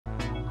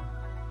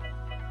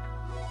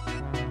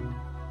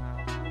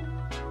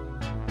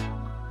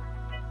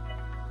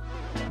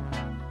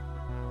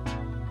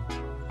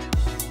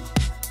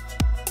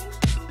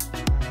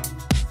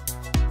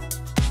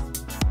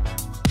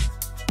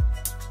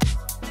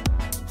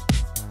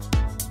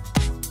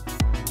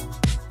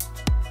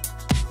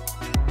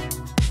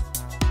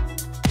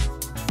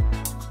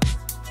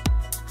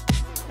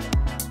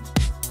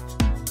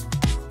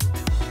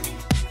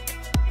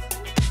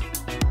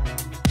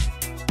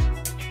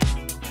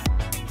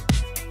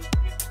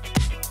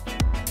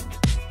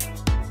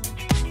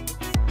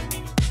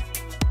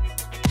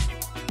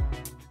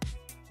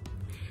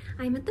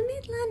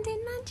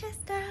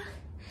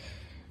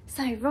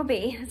So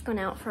Robbie has gone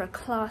out for a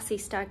classy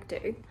stag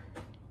do.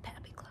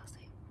 Better be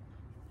classy.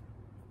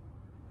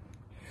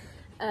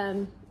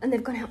 And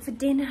they've gone out for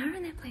dinner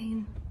and they're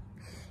playing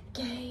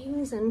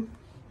games and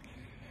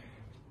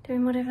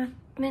doing whatever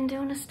men do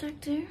on a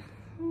stag do.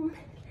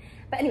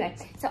 But anyway,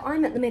 so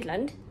I'm at the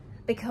Midland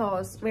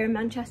because we're in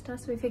Manchester,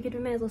 so we figured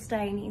we may as well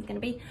stay, and he's going to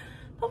be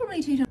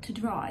probably too dark to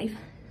drive.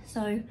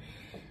 So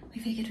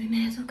we figured we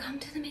may as well come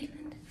to the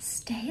Midland,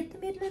 stay at the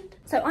Midland.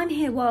 So I'm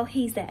here while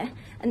he's there,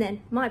 and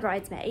then my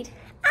bridesmaid,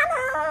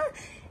 Anna,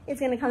 is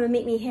going to come and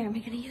meet me here, and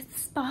we're going to use the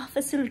spa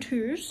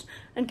facilities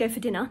and go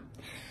for dinner.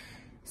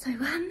 So,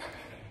 yeah.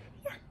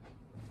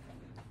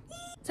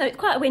 So it's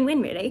quite a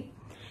win-win, really,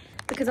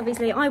 because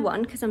obviously I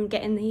won because I'm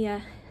getting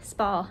the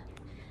spa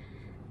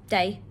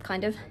day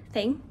kind of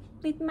thing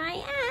with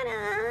my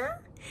Anna,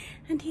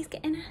 and he's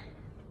getting a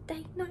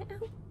date night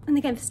out, and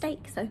they're going for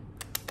steak. So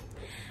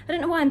I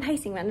don't know why I'm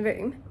pacing around the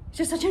room. It's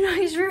just such a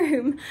nice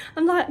room.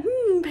 I'm like,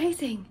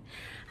 pacing,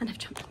 and I've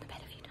jumped on the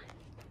bed a few times.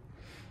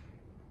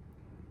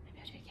 Maybe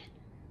I'll do it again.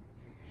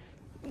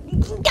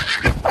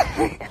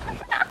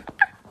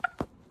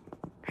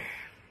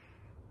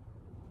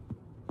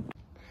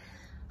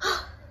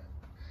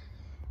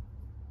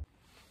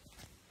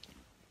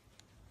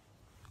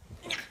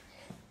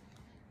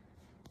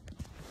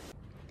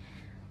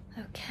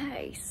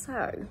 Okay,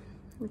 so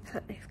we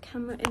put this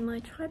camera in my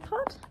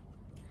tripod.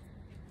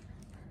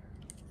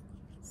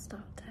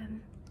 Start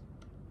doing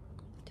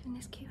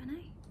this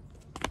Q&A.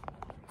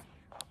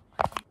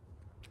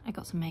 I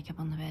got some makeup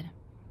on the bed.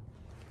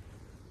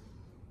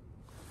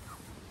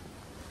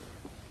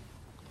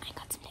 I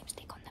got some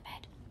lipstick on the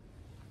bed.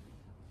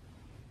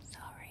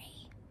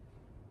 Sorry.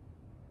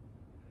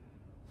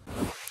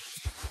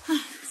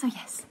 So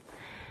yes,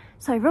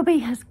 so Robbie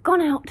has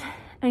gone out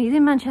and he's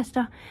in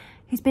Manchester.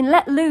 He's been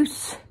let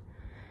loose.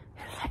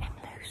 Let him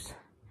loose.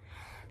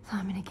 So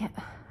I'm gonna get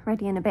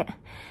ready in a bit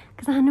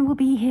because Anna will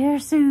be here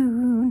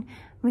soon.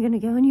 We're gonna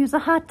go and use the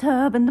hot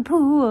tub and the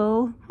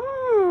pool.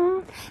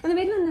 And the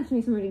Midland left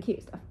me some really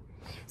cute stuff.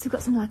 So we've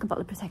got some, like a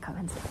bottle of Prosecco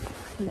and some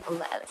little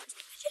letters.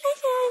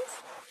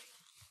 Congratulations.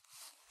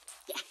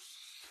 Yeah.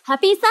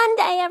 Happy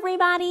Sunday,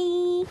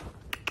 everybody.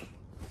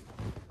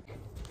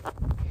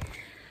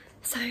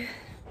 So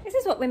this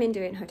is what women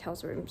do in hotel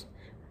rooms.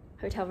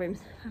 I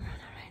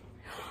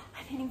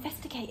haven't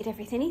investigated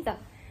everything either.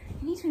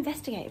 You need to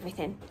investigate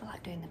everything. I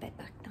like doing the bed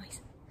back,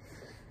 nice.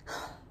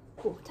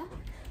 Water,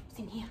 what's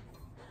in here?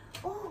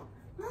 Oh,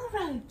 more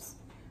robes.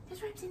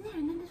 There's robes in there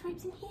and then there's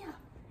robes in here.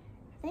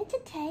 Are they to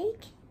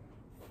take?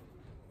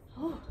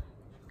 Oh,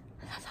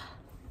 and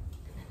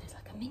then there's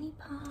like a mini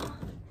bar.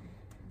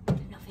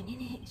 There's nothing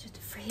in it, it's just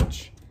a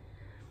fridge.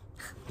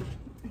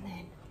 And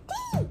then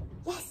tea!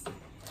 Yes!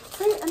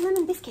 Fruit and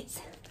lemon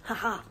biscuits.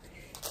 Haha.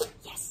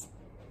 Yes.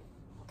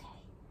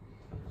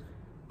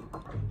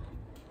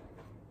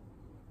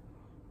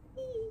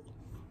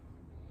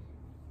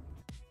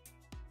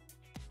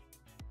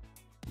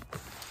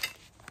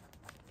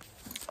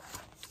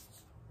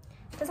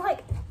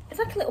 It's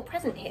like a little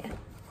present here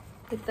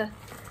with the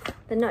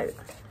note.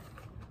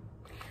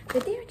 So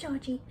dear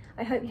Georgie,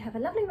 I hope you have a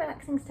lovely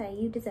relaxing stay.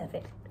 You deserve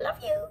it.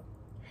 Love you.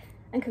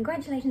 And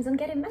congratulations on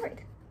getting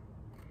married.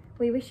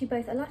 We wish you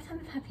both a lifetime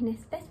of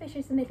happiness. Best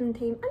wishes the Midland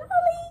team and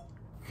Holly.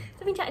 So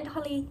I've been chatting to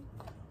Holly.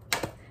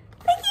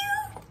 Thank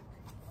you.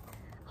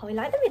 Oh, we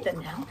like the Midland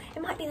now.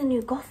 It might be the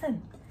new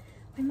Gotham.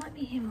 We might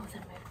be here more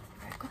than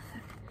we're at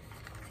Gotham.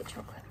 Is it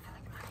chocolate? I feel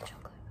like it might be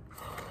chocolate.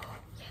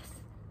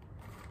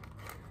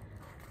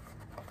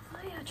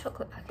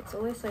 Chocolate packets are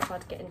always so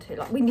hard to get into.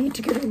 Like, we need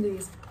to get in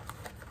these.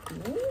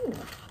 Ooh,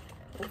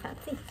 all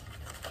fancy.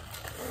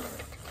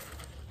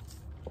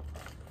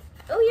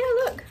 Oh yeah,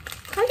 look.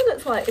 Kind of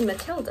looks like in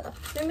Matilda.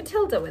 In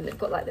Matilda, when they've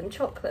got like them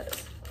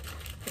chocolates.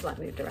 They've like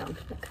moved around.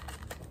 Look.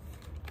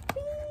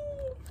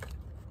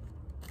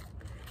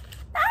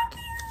 Thank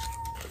you.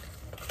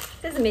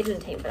 There's a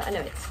Midland team, but I know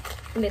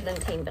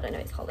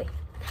it's Holly.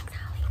 Thanks,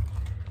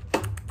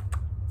 Holly.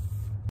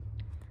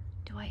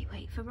 Do I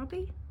wait for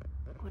Robbie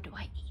or do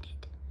I eat it?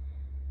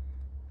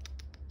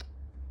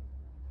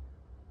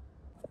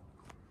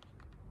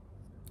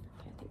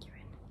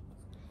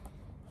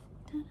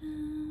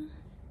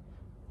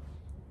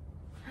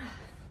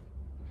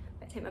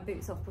 Better take my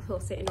boots off before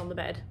sitting on the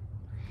bed.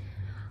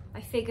 I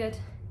figured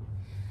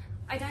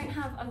I don't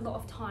have a lot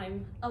of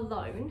time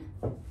alone,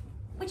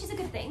 which is a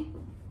good thing,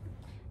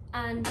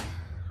 and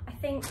I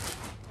think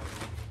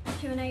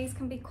Q&As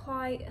can be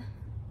quite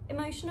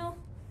emotional,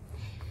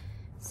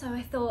 so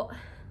I thought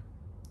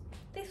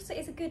this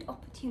is a good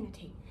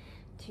opportunity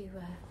to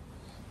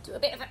do a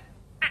bit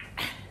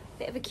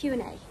of a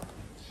Q&A.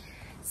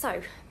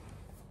 So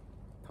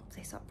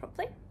this up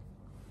properly.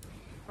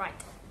 Right,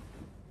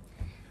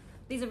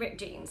 these are ripped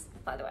jeans,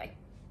 by the way.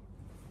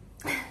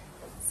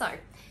 So I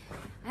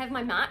have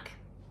my Mac,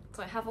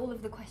 so I have all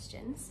of the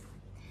questions.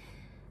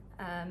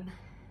 I'm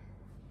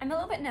a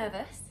little bit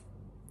nervous.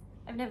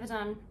 I've never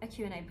done a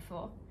Q&A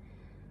before.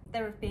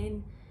 There have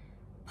been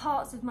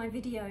parts of my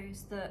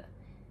videos that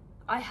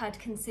I had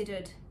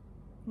considered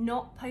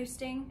not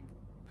posting.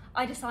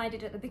 I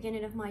decided at the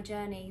beginning of my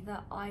journey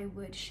that I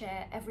would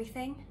share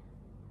everything,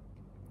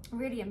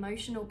 really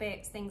emotional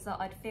bits, things that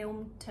I'd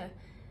filmed, to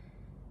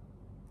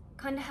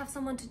kind of have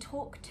someone to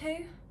talk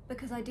to,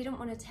 because I didn't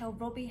want to tell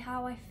Robbie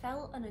how I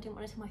felt, and I didn't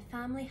want to tell my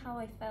family how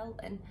I felt,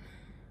 and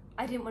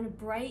I didn't want to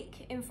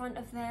break in front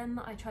of them.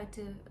 I tried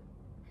to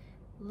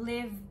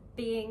live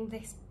being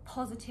this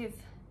positive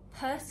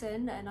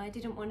person, and I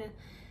didn't want to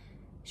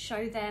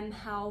show them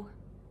how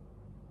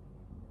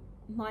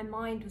my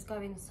mind was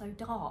going so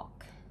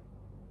dark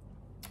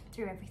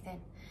through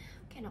everything.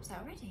 I'm getting upset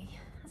already,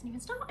 hasn't even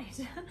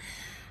started.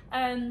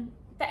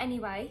 But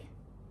anyway,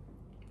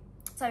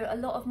 so a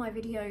lot of my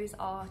videos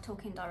are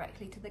talking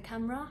directly to the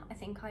camera. I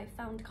think I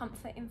found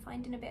comfort in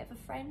finding a bit of a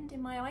friend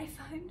in my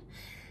iPhone.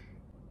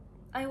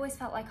 I always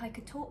felt like I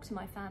could talk to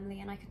my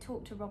family and I could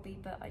talk to Robbie,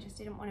 but I just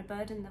didn't want to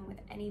burden them with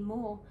any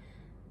more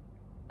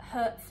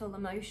hurtful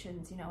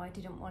emotions. You know, I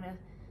didn't want to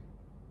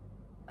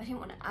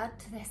add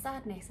to their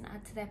sadness and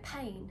add to their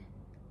pain.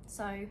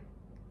 So I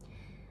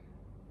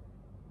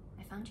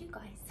found you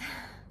guys.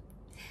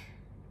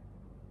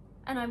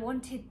 And I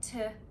wanted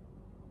to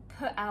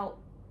put out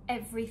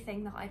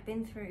everything that I've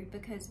been through,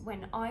 because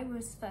when I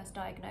was first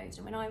diagnosed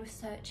and when I was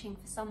searching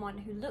for someone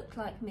who looked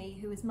like me,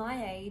 who was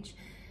my age,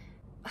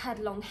 had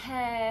long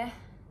hair,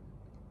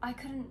 I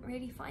couldn't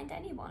really find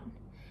anyone.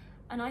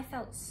 And I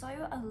felt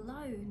so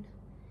alone.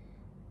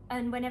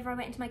 And whenever I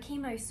went into my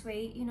chemo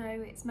suite, you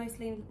know, it's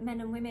mostly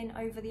men and women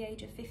over the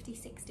age of 50,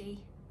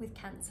 60 with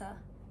cancer,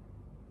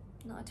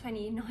 not a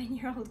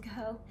 29-year-old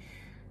girl.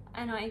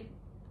 And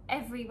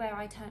everywhere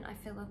I turned, I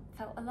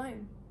felt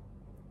alone.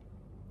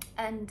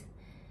 And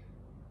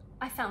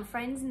I found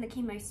friends in the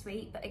chemo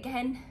suite, but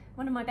again,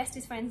 one of my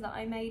bestest friends that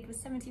I made was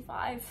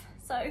 75.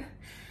 So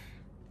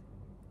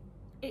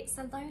it's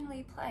a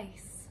lonely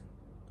place.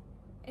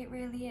 It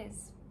really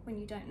is, when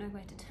you don't know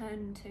where to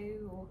turn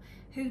to or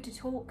who to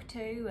talk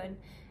to, and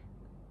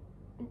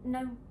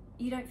no,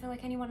 you don't feel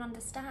like anyone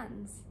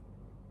understands.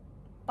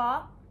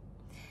 But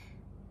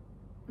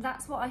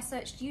that's what I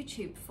searched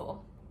YouTube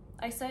for.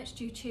 I searched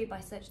YouTube, I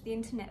searched the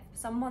internet for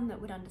someone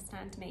that would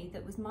understand me,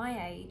 that was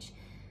my age.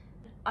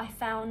 I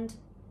found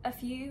a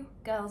few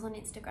girls on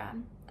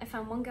Instagram. I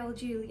found one girl,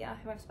 Julia,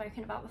 who I've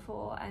spoken about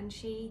before, and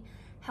she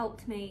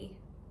helped me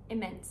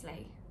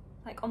immensely.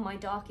 Like, on my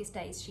darkest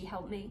days, she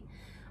helped me.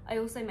 I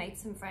also made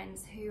some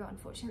friends who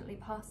unfortunately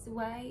passed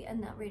away,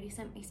 and that really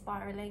sent me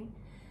spiraling.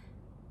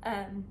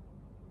 I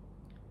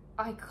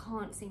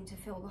can't seem to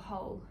fill the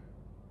hole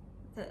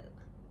that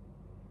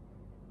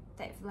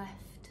they've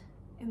left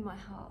in my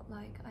heart.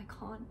 Like, I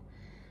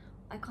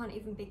can't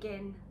even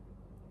begin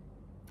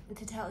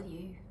to tell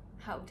you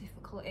how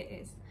difficult it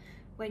is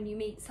when you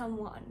meet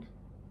someone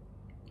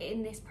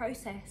in this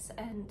process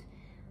and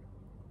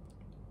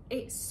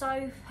it's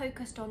so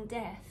focused on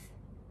death,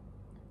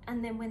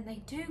 and then when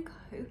they do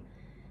go,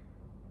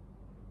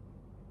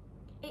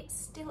 it's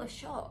still a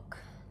shock.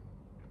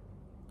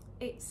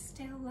 It's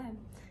still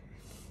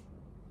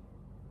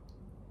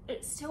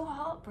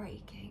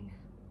heartbreaking,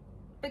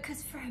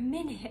 because for a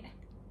minute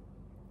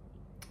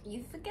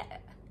you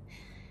forget.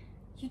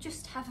 You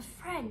just have a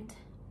friend.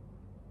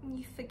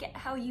 You forget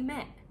how you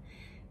met.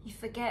 You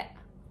forget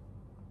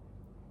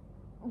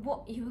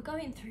what you were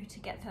going through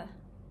together.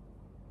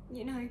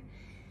 You know,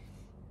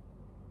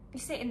 you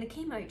sit in the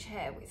chemo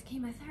chair with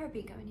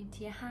chemotherapy going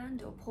into your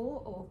hand or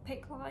port or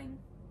PICC line,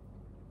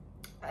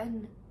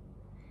 and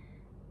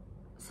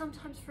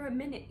sometimes for a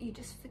minute you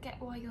just forget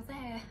why you're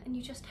there, and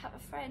you just have a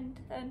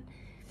friend, and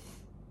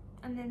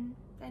then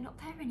they're not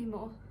there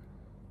anymore.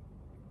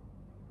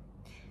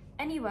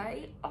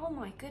 Anyway, oh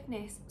my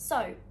goodness.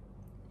 So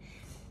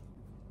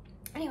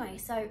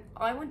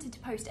I wanted to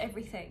post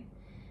everything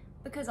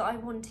because I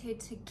wanted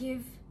to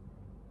give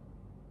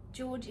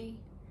Georgie,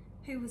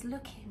 who was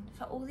looking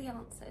for all the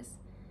answers,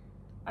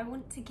 I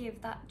want to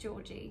give that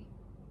Georgie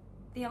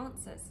the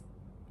answers.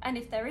 And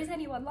if there is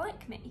anyone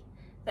like me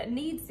that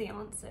needs the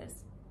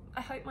answers,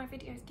 I hope my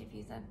videos give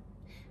you them,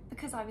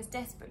 because I was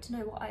desperate to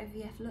know what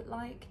IVF looked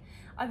like.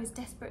 I was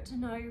desperate to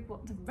know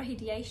what the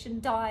radiation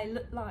dye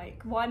looked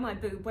like, why my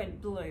boob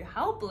went blue,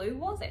 how blue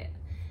was it?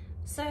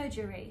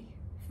 Surgery,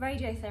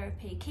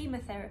 radiotherapy,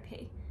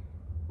 chemotherapy.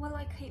 Will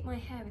I keep my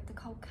hair with the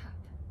cold cap?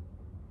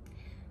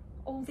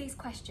 All these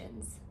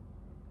questions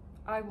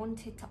I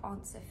wanted to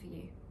answer for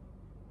you,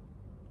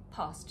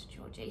 past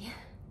Georgie.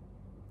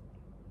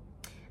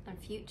 And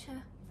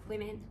future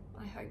women,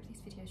 I hope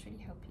these videos really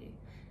help you,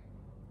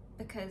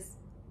 because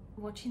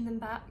watching them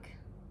back,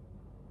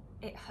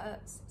 it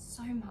hurts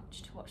so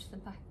much to watch them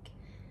back.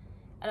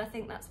 And I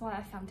think that's why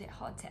I found it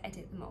hard to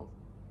edit them all.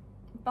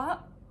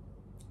 But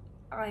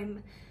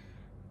I'm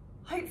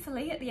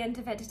hopefully at the end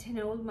of editing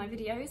all of my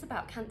videos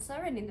about cancer,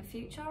 and in the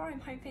future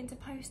I'm hoping to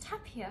post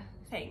happier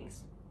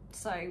things.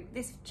 So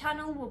this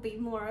channel will be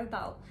more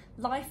about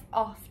life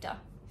after.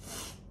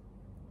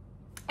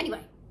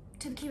 Anyway,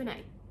 to the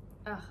Q&A.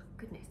 Oh,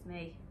 goodness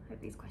me. Hope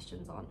these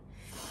questions aren't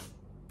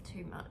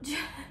too much.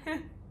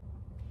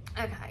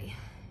 Okay.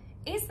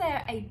 Is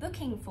there a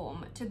booking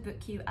form to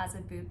book you as a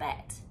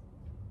boobette?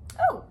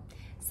 Oh,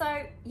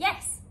 so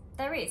yes,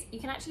 there is. You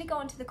can actually go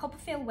onto the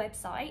𝕋𝔸𝔾𝕊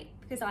website,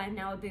 because I am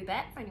now a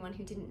boobette, for anyone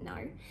who didn't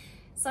know.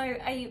 So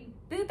a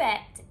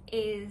boobette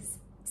is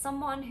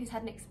someone who's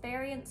had an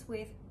experience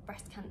with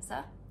breast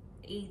cancer,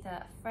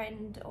 either a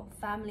friend or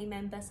family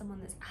member,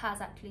 someone that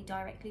has actually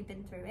directly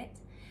been through it.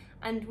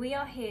 And we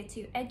are here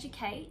to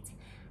educate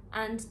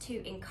and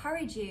to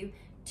encourage you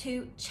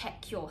to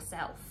check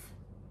yourself.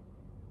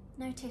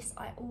 Notice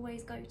I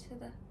always go to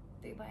the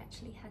boob I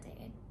actually had it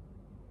in.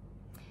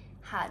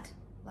 Had,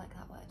 like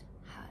that word,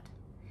 had.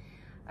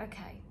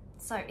 Okay,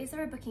 so is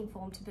there a booking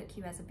form to book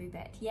you as a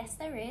boobette? Yes,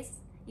 there is.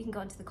 You can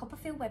go onto the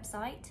𝕋𝔸𝔾𝕊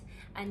website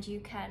and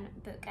you can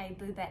book a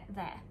boobette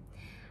there.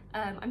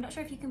 I'm not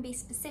sure if you can be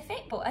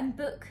specific and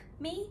book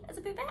me as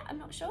a boobette, I'm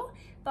not sure.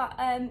 But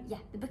yeah,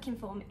 the booking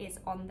form is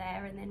on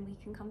there and then we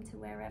can come to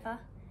wherever,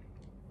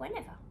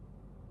 whenever.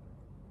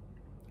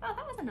 Oh,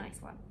 that was a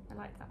nice one. I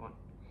like that one.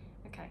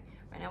 Okay,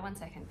 right now 1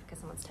 second because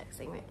someone's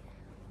texting me.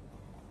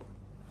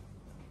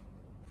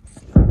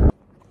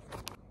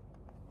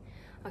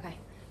 Okay,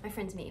 my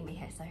friend's meeting me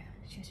here, so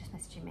she was just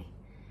messaging me.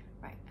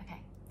 Right,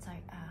 okay, so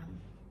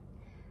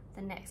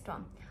the next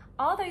one.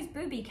 Are those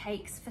booby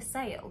cakes for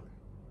sale?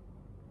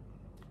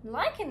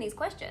 Liking these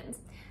questions.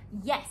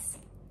 Yes.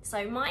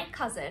 So my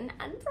cousin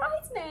and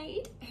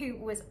bridesmaid, who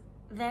was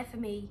there for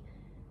me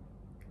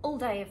all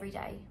day, every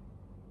day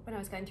when I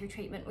was going through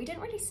treatment. We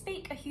didn't really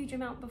speak a huge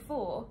amount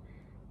before,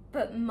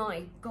 but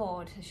my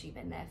God, has she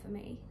been there for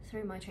me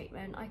through my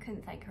treatment. I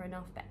couldn't thank her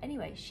enough. But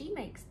anyway, she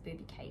makes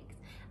booby cakes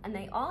and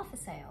they are for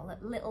sale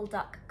at Little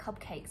Duck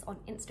Cupcakes on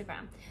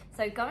Instagram.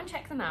 So go and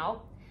check them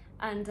out.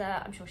 And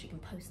I'm sure she can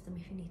post them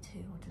if you need to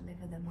or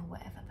deliver them or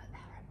whatever, but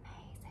they're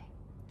amazing.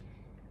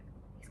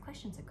 These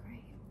questions are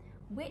great.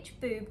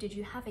 Which boob did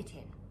you have it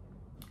in?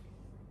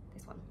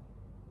 This one,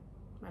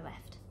 my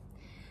left.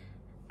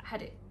 I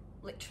had it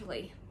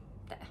literally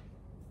there.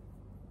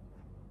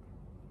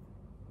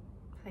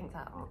 I think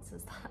that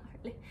answers that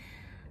really.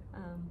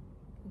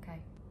 Okay,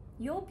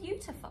 you're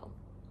beautiful.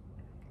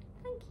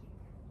 Thank you.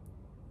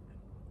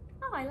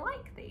 Oh, I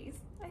like these.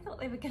 I thought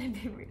they were going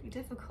to be really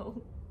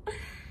difficult.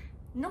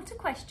 Not a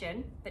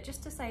question, but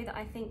just to say that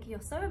I think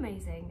you're so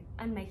amazing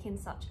and making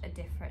such a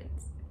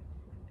difference.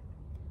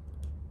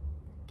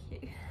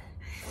 Thank you.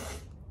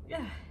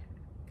 Yeah.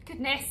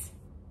 Goodness.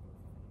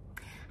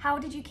 How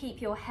did you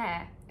keep your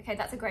hair? Okay,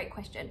 that's a great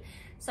question.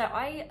 So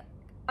I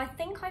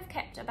think I've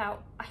kept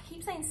about, I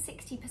keep saying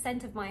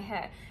 60% of my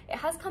hair. It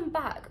has come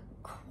back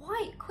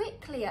quite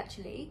quickly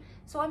actually.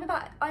 So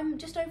I'm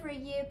just over a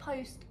year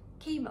post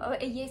chemo,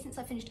 a year since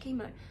I finished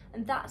chemo,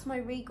 and that's my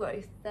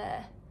regrowth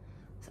there.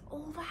 So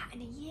all that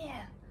in a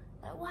year,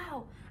 like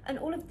wow. And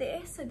all of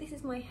this, so this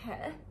is my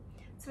hair.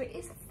 So it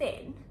is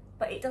thin,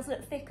 but it does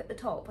look thick at the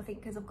top, I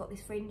think because I've got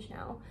this fringe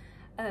now.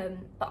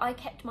 But I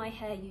kept my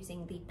hair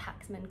using the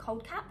𝕋𝔸𝔾𝕊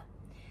cold cap.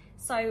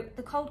 So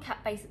the cold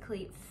cap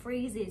basically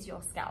freezes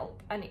your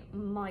scalp, and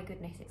my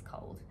goodness, it's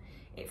cold.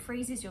 It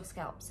freezes your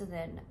scalp, so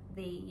then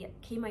the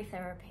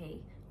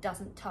chemotherapy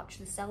doesn't touch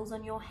the cells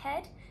on your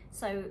head,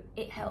 so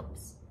it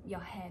helps your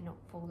hair not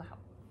fall out.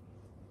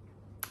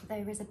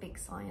 There is a big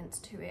science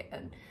to it,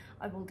 and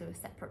I will do a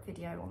separate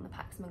video on the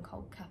𝕋𝔸𝔾𝕊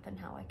cold cap and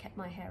how I kept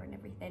my hair and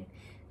everything,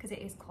 because it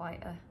is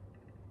quite a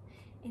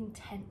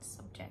intense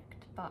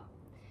subject. But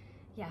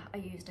yeah, I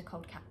used a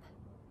cold cap.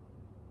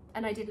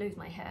 And I did lose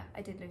my hair.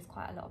 I did lose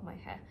quite a lot of my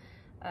hair.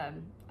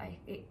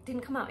 It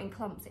didn't come out in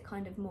clumps, it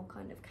kind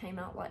of came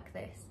out like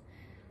this,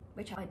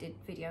 which I did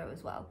video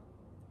as well.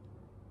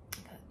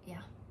 But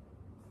yeah.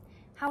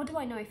 How do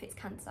I know if it's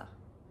cancer?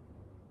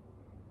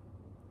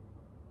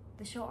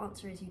 The short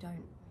answer is you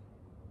don't.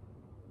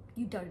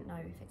 You don't know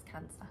if it's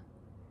cancer.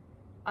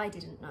 I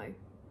didn't know.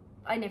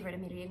 I never in a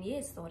million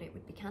years thought it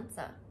would be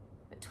cancer.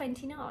 At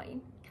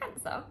 29,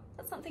 cancer?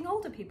 That's something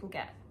older people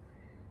get.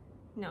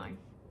 No,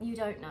 you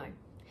don't know.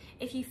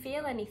 If you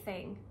feel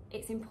anything,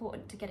 it's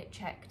important to get it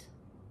checked.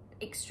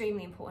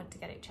 Extremely important to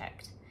get it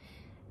checked.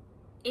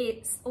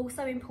 It's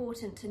also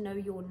important to know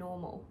you're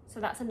normal. So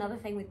that's another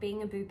thing with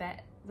being a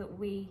boobette that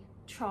we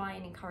try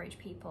and encourage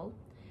people.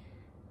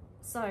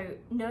 So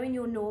knowing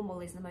you're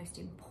normal is the most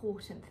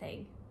important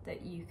thing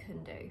that you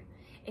can do.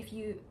 If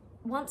you,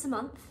 once a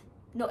month,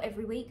 not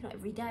every week, not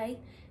every day,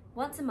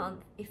 once a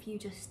month, if you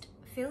just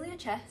feel your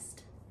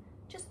chest,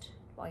 just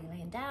while you're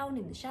laying down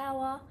in the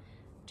shower,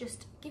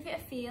 just give it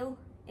a feel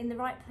in the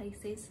right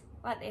places,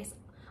 like this,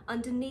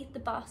 underneath the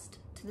bust,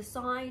 to the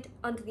side,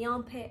 under the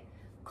armpit,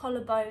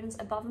 collarbones,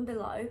 above and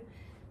below.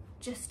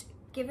 Just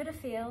give it a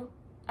feel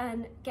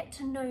and get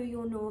to know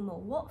your normal.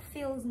 What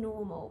feels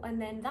normal?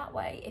 And then that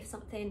way, if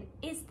something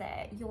is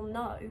there, you'll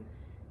know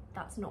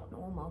that's not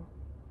normal.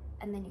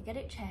 And then you get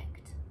it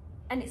checked.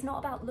 And it's not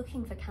about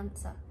looking for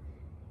cancer.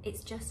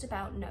 It's just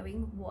about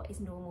knowing what is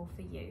normal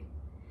for you.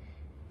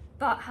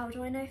 But how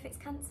do I know if it's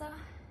cancer?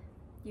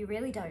 You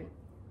really don't.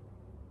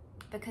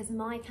 Because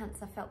my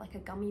cancer felt like a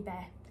gummy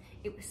bear.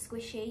 It was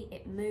squishy,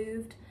 it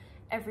moved.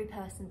 Every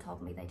person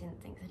told me they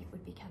didn't think that it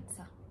would be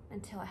cancer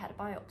until I had a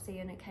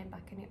biopsy and it came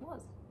back and it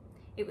was.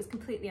 It was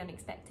completely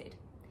unexpected.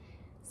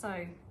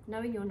 So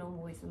knowing you're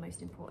normal is the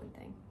most important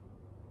thing.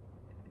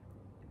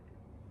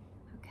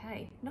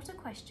 Okay, not a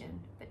question,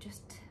 but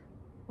just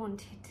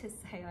wanted to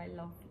say I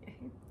love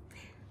you.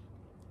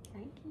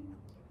 Thank you.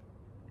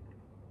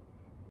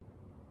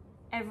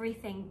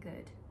 Everything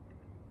good.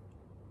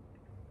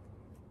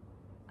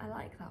 I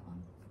like that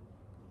one.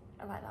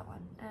 I like that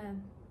one.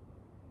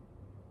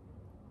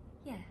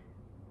 Yeah.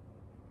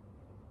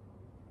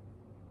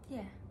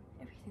 Yeah,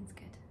 everything's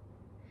good.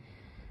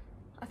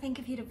 I think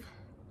if you'd have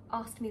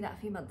asked me that a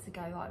few months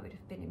ago, I would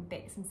have been in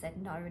bits and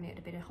said no, and it would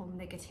have been a whole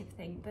negative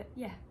thing, but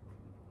yeah,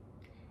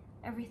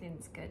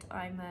 everything's good.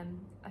 I've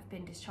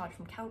been discharged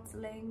from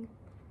counselling.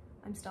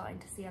 I'm starting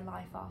to see a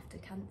life after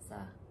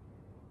cancer.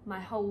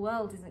 My whole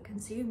world isn't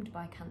consumed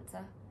by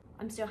cancer.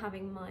 I'm still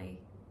having my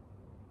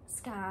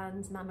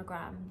scans,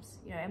 mammograms,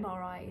 you know,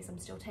 MRIs. I'm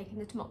still taking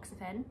the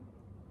𝕋𝔸𝔾𝕊.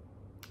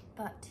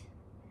 But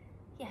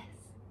yes,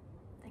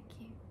 thank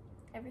you.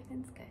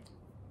 Everything's good.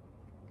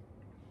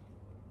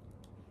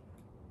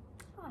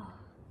 Oh,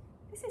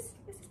 this is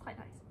quite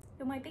nice.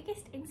 You're my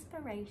biggest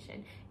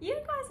inspiration.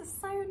 You guys are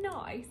so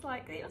nice.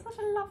 Like, it was such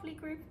a lovely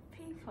group of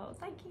people.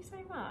 Thank you so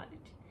much.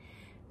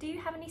 Do you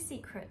have any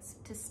secrets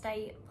to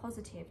stay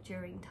positive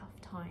during tough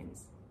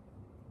times?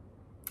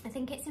 I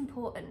think it's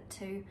important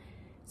to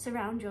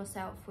surround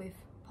yourself with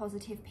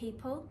positive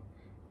people,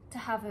 to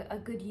have a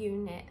good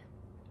unit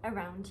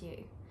around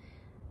you.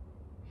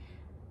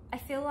 I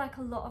feel like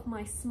a lot of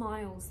my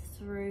smiles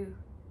through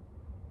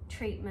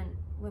treatment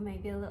were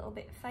maybe a little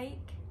bit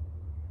fake.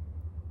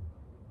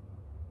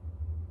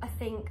 I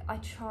think I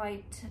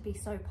tried to be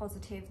so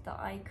positive that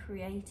I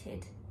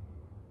created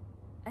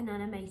an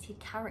animated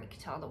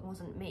character that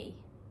wasn't me.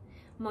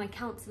 My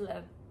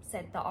counsellor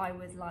said that I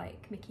was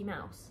like Mickey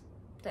Mouse,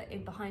 that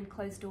in behind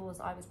closed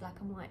doors I was black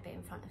and white, but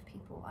in front of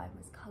people I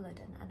was coloured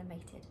and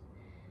animated.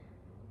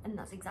 And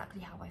that's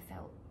exactly how I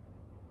felt.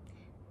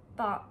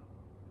 But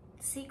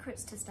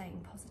secrets to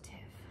staying positive.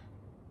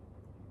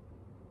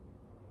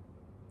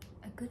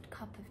 A good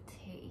cup of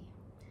tea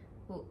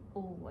will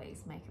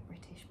always make a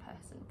British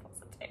person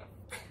positive.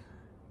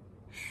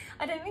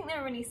 I don't think there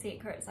are any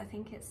secrets. I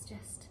think it's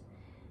just,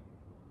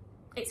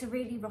 it's a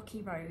really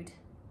rocky road,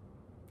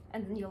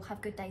 and then you'll have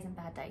good days and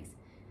bad days.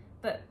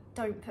 But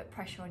don't put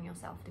pressure on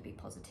yourself to be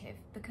positive,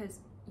 because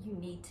you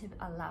need to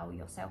allow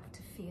yourself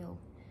to feel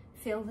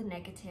the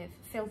negative,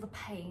 feel the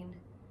pain,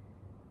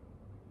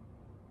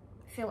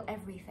 feel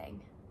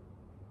everything.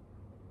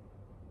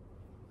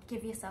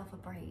 Give yourself a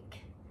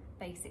break,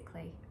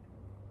 basically.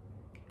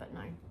 But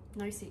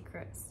no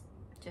secrets,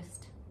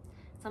 just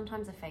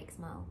sometimes a fake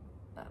smile,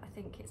 but I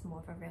think it's more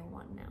of a real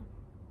one now.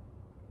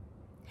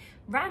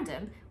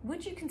 Random,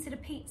 would you consider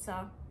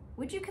pizza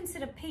with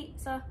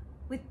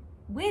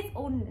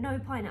or no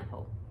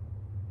pineapple?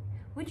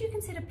 Would you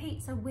consider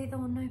pizza with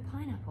or no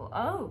pineapple?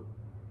 Oh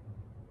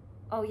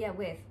yeah,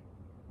 with.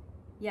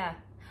 Yeah.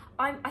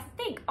 I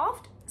think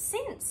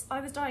since I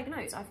was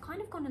diagnosed, I've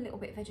kind of gone a little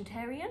bit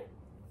vegetarian.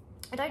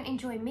 I don't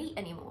enjoy meat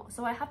anymore,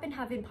 so I have been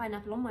having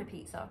pineapple on my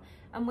pizza.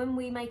 And when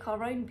we make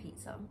our own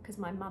pizza, because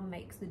my mum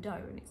makes the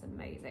dough and it's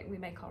amazing, we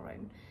make our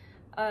own,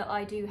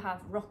 I do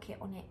have rocket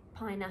on it,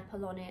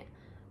 pineapple on it.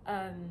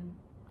 I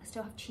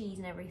still have cheese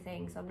and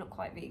everything, so I'm not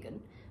quite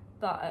vegan.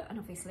 But, and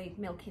obviously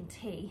milk in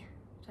tea.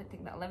 I don't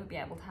think that'll ever be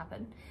able to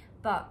happen.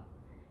 But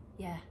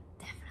yeah,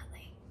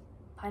 definitely.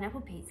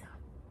 Pineapple pizza.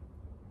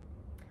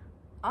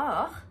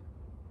 I'm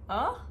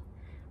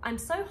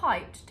so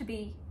hyped to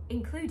be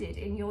included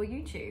in your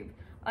YouTube.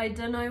 I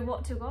don't know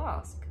what to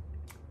ask.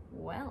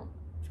 Well,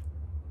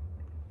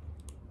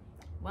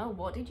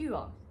 what did you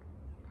ask?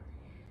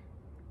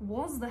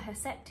 Was the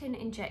Herceptin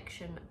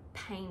injection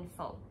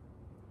painful?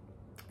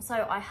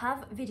 So I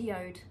have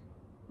videoed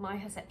my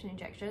Herceptin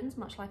injections,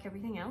 much like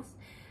everything else,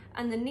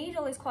 and the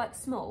needle is quite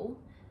small.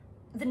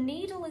 The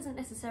needle isn't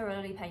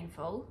necessarily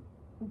painful,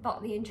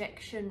 but the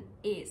injection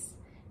is.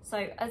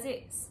 So as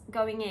it's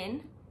going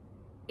in,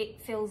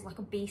 it feels like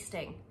a bee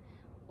sting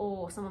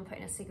or someone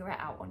putting a cigarette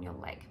out on your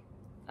leg.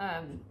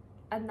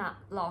 And that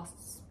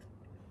lasts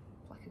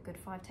like a good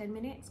 5-10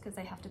 minutes because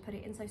they have to put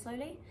it in so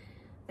slowly.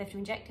 They have to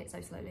inject it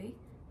so slowly.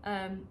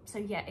 So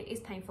yeah, it is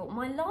painful.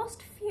 My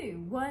last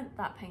few weren't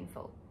that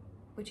painful,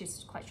 which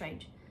is quite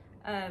strange.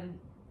 I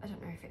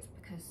don't know if it's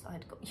because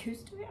I'd got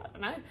used to it, I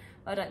don't know.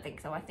 I don't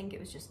think so, I think it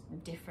was just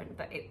different,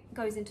 but it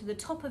goes into the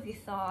top of your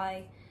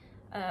thigh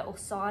or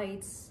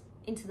sides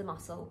into the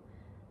muscle.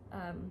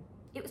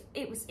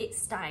 It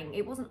stung.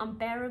 It wasn't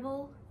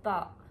unbearable,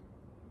 but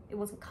it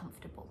wasn't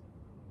comfortable.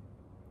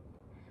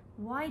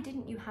 Why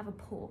didn't you have a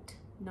port?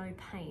 No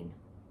pain.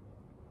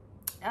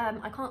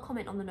 I can't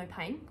comment on the no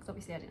pain because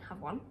obviously I didn't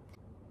have one,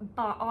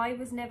 but I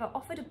was never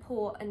offered a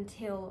port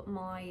until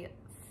my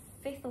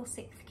 5th or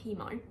 6th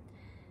chemo,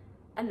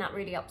 and that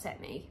really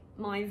upset me.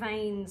 My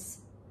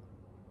veins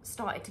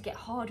started to get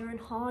harder and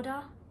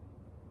harder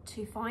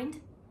to find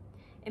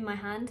in my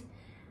hand,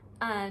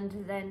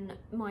 and then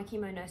my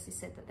chemo nurses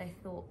said that they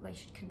thought they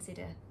should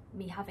consider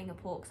me having a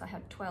port because I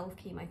had 12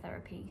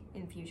 chemotherapy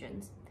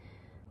infusions.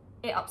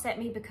 It upset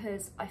me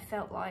because I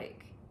felt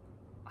like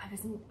I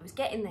was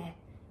getting there.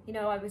 You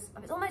know, I was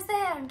almost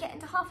there and getting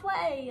to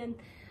halfway, and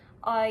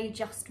I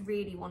just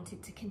really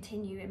wanted to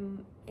continue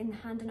in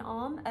hand and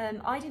arm.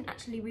 I didn't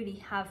actually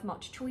really have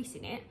much choice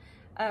in it.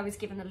 I was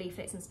given the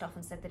leaflets and stuff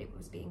and said that it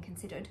was being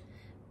considered,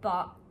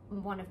 but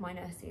one of my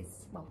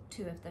nurses, well,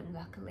 two of them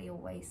luckily,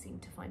 always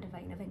seemed to find a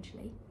vein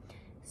eventually.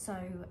 So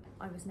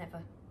I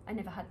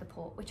never had the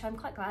port, which I'm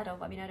quite glad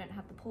of. I mean, I don't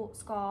have the port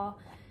scar,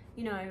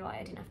 you know,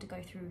 I didn't have to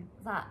go through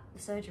the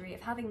surgery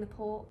of having the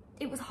port.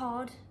 It was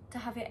hard to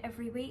have it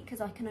every week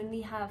because I can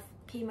only have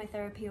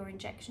chemotherapy or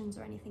injections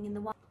or anything in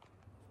the one.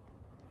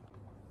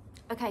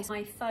 Okay, so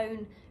my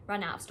phone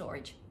ran out of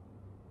storage,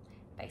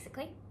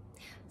 basically.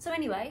 So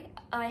anyway,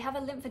 I have a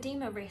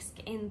lymphedema risk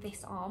in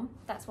this arm.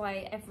 That's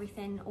why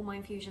all my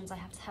infusions I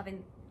have to have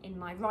in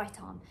my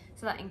right arm.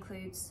 So that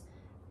includes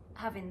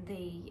having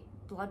the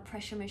blood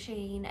pressure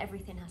machine,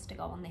 everything has to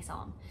go on this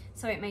arm.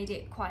 So it made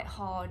it quite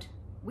hard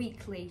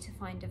weekly to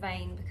find a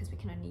vein because we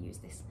can only use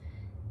this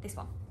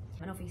one.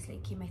 And obviously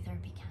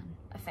chemotherapy can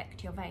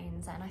affect your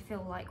veins, and I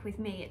feel like with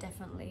me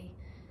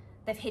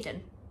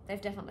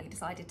they've definitely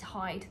decided to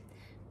hide.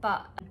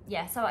 But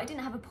yeah, so I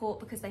didn't have a port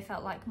because they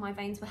felt like my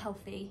veins were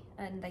healthy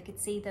and they could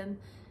see them,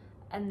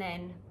 and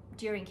then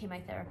during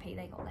chemotherapy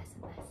they got less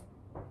and less.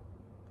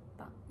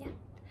 But yeah,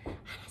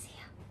 Hannah's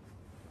here.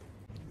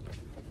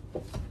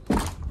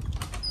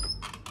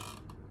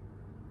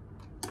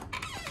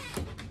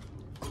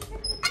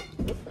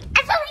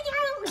 I'm falling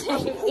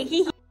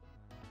down!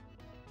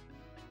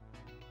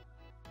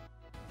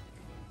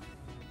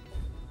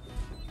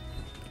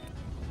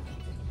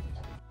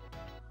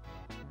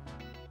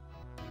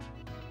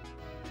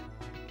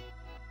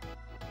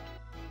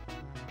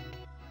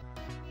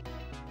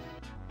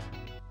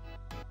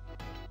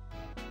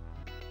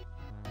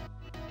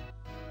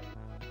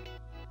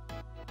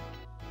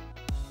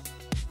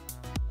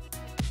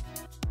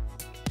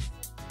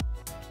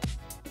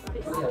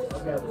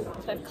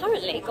 So I've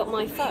currently got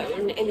my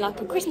phone in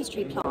like a Christmas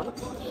tree plant,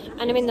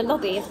 and I'm in the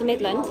lobby of the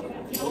Midland.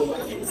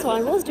 So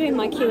I was doing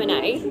my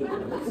Q&A,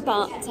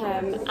 but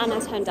Anna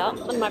turned up,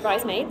 one of my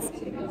bridesmaids,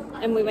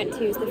 and we went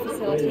to use the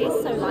facilities,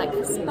 so like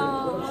the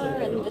spa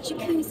and the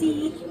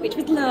jacuzzi, which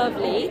was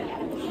lovely.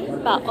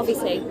 But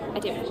obviously I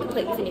didn't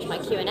completely finish my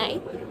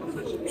Q&A.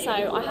 So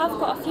I have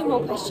got a few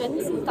more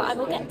questions that I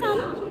will get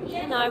done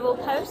and I will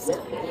post,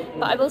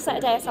 but I will set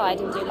a day aside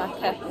and do like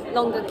a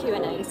longer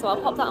Q&A. So I'll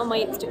pop that on my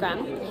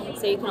Instagram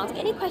so you can ask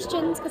any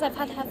questions, because I've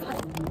had to have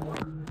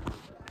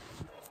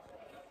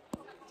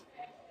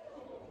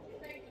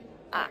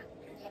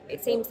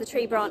it seems the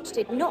tree branch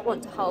did not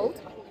want to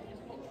hold.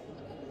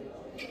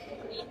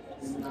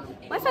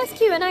 My first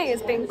Q&A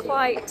has been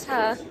quite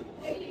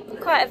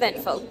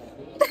eventful.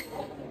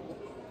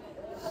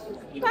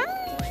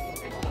 Bye!